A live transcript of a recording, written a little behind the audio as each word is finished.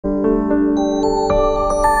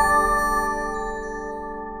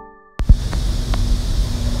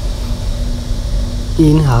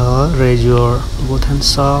Inhale, raise your both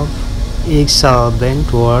hands up. Exhale, bend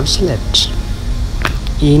towards left.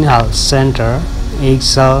 Inhale, center.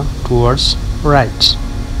 Exhale, towards right.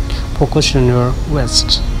 Focus on your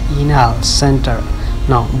waist. Inhale, center.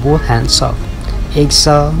 Now both hands up.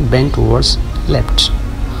 Exhale, bend towards left.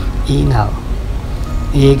 Inhale.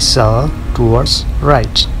 Exhale, towards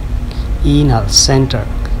right. Inhale, center.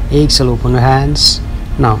 Exhale, open your hands.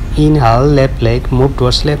 Now inhale, left leg move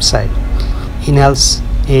towards left side. Inhale,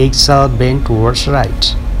 exhale, bend towards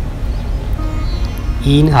right.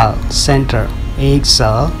 Inhale, center.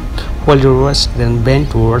 Exhale, hold your waist, then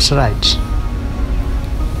bend towards right.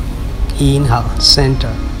 Inhale,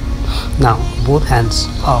 center. Now both hands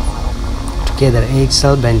up together.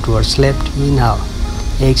 Exhale, bend towards left. Inhale,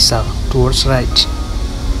 exhale, towards right.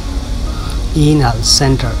 Inhale,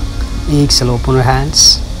 center. Exhale, open your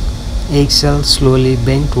hands. Exhale, slowly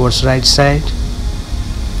bend towards right side.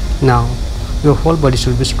 Now your whole body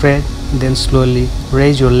should be straight. Then slowly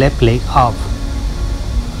raise your left leg up.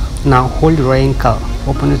 Now hold your ankle.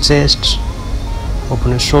 Open your chest.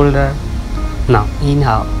 Open your shoulder. Now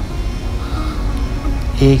inhale.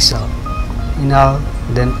 Exhale. Inhale,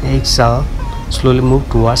 then exhale. Slowly move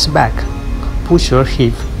towards back. Push your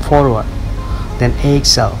hip forward. Then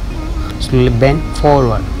exhale. Slowly bend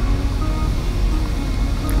forward.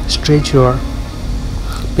 Stretch your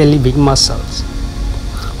pelvic muscles.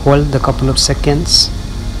 Hold the couple of seconds.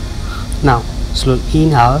 Now slowly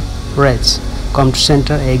inhale, raise, come to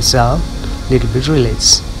center, exhale, little bit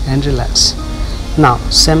release and relax. Now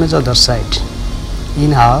same as other side.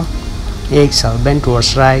 Inhale, exhale, bend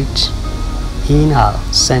towards right. Inhale,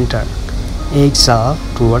 center. Exhale,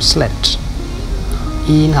 towards left.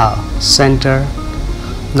 Inhale, center.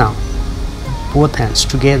 Now both hands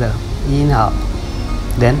together. Inhale,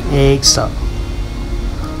 then exhale.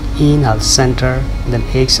 Inhale, center, then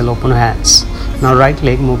exhale, open hands. Now right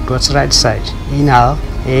leg move towards right side. Inhale,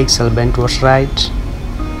 exhale, bend towards right.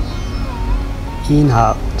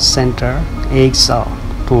 Inhale, center, exhale,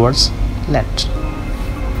 towards left.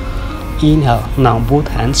 Inhale, now both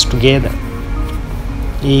hands together.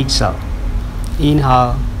 Exhale.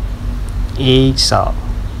 Inhale, exhale.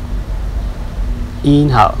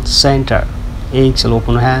 Inhale, center. Exhale,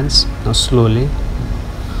 open hands. Now slowly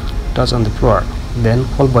touch on the floor. Then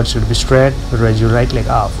whole body should be straight. Raise your right leg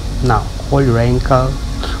up. Now hold your ankle.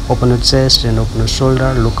 Open your chest and open your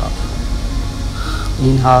shoulder. Look up.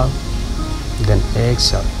 Inhale, then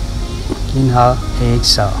exhale. Inhale,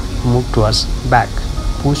 exhale. Move towards back.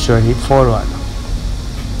 Push your hip forward.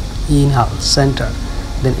 Inhale, center.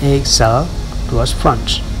 Then exhale towards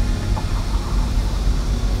front.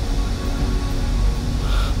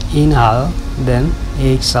 Inhale, then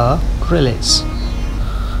exhale, release.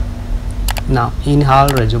 Now inhale,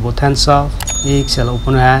 raise your both hands up. Exhale,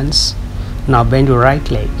 open your hands. Now bend your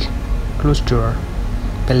right leg close to your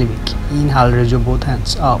pelvic. Inhale, raise your both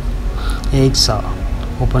hands up. Exhale,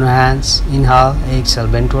 open your hands. Inhale, exhale,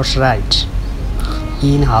 bend towards right.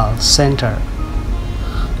 Inhale, center.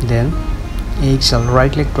 Then exhale,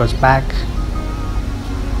 right leg towards back.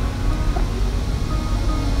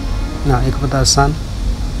 Now Ekpadasana.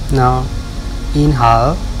 Now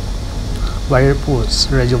inhale, warrior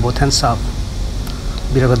pose. Raise your both hands up.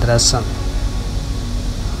 Virabhadrasana.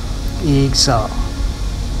 Exhale.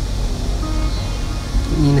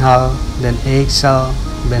 Inhale, then exhale,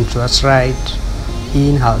 bend towards right.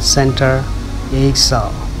 Inhale, center.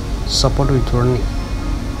 Exhale, support with your knee.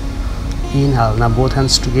 Inhale, now both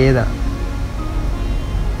hands together.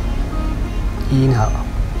 Inhale,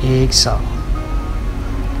 exhale.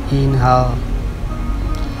 Inhale,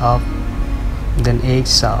 up, then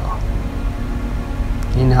exhale.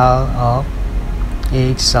 Inhale, up,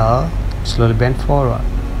 exhale, slowly bend forward.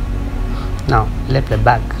 Now left leg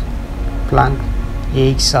back, plank,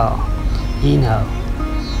 exhale. Inhale,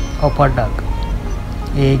 upper dog.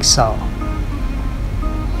 Exhale,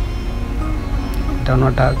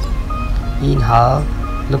 downward dog. Inhale,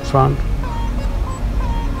 look front.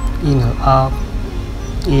 Inhale, up,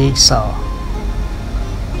 exhale.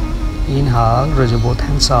 Inhale, raise your both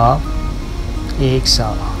hands up.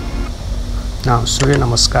 Exhale. Now Surya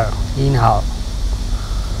Namaskar. Inhale,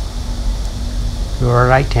 your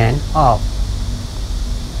right hand up.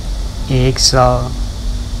 Exhale.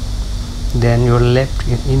 Then your left,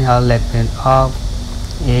 inhale, left hand up.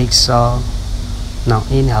 Exhale. Now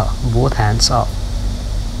inhale, both hands up.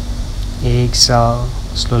 Exhale,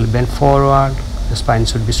 slowly bend forward. The spine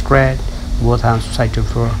should be straight. Both hands side to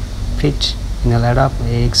your feet. Inhale, head up.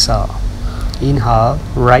 Exhale. Inhale,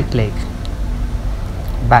 right leg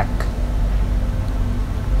back.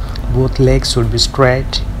 Both legs should be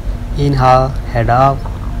straight. Inhale, head up.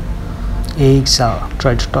 exhale,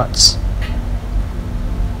 try to touch.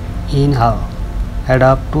 Inhale, head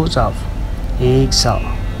up, toes up.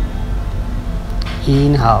 Exhale.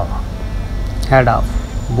 Inhale, head up,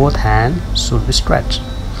 both hands should be straight.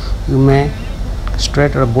 You may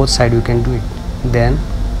straight or both side, you can do it. Then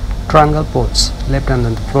triangle pose, left hand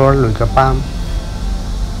on the floor, look your palm.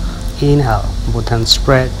 Inhale, both hands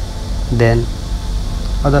straight. Then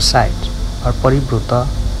other side or paribruta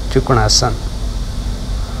trikonasana.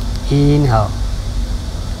 Inhale,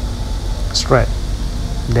 straight.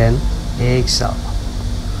 Then exhale.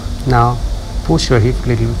 Now push your hip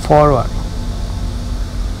little forward.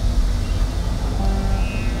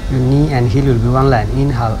 Your knee and heel will be one line.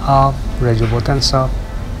 Inhale, up, raise your both hands up.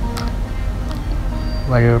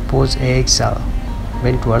 Warrior pose, exhale,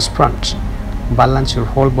 bend towards front. Balance your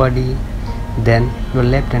whole body. Then your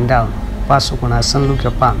left hand down. Pasukonasana, look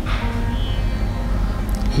your palm.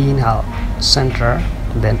 Inhale, center,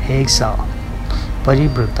 then exhale.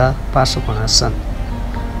 Paribruta Pasukonasana.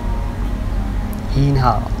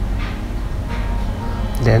 Inhale,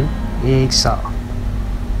 then exhale.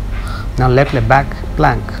 Now left leg back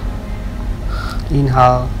plank.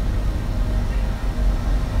 Inhale,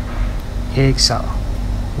 exhale.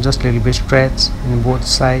 Just little bit stretch in both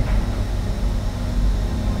sides.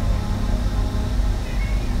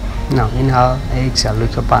 Now inhale, exhale,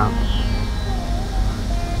 look your palm.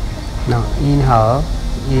 Now inhale,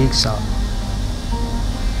 exhale.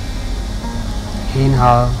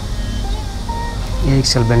 Inhale,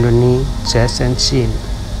 exhale, bend your knee, chest and chin.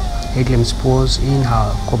 8 limbs pose.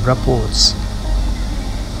 Inhale, cobra pose.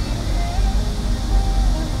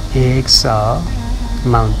 Exhale,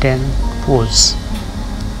 mountain pose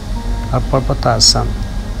or Parvatasana.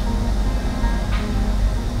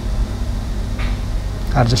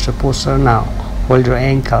 Adjust your posture now. Hold your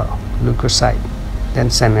ankle, look your side. Then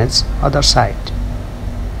same as other side.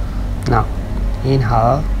 Now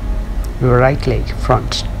inhale, your right leg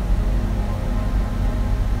front.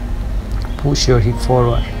 Push your hip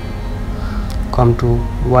forward. Come to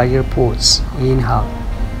warrior pose. Inhale,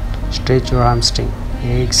 stretch your hamstring.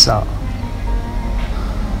 Exhale.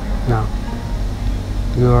 Now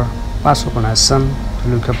your Pasukonasana,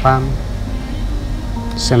 look your palm.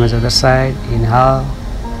 Same as other side. Inhale,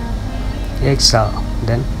 exhale.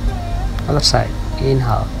 Then other side.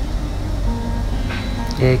 Inhale,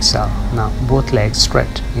 exhale. Now both legs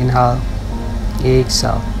straight. Inhale,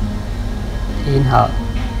 exhale. Inhale,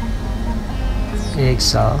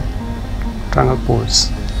 exhale. Triangle pose.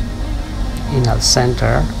 Inhale,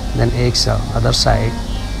 center, then exhale, other side.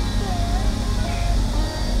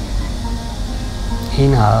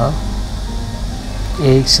 Inhale,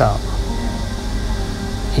 exhale.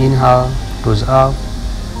 Inhale, toes up,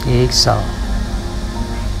 exhale.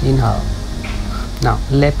 Inhale. Now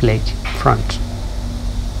left leg front.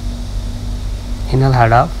 Inhale,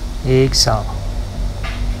 head up, exhale.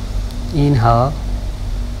 Inhale.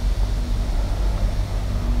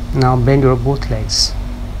 Now bend your both legs.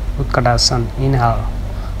 Utkatasana. Inhale,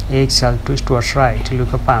 exhale, twist towards right,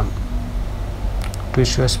 look your palm.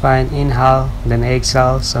 Twist your spine. Inhale, then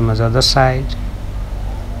exhale, same as other side.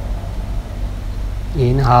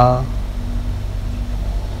 Inhale,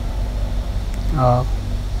 up,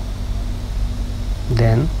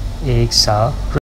 then exhale.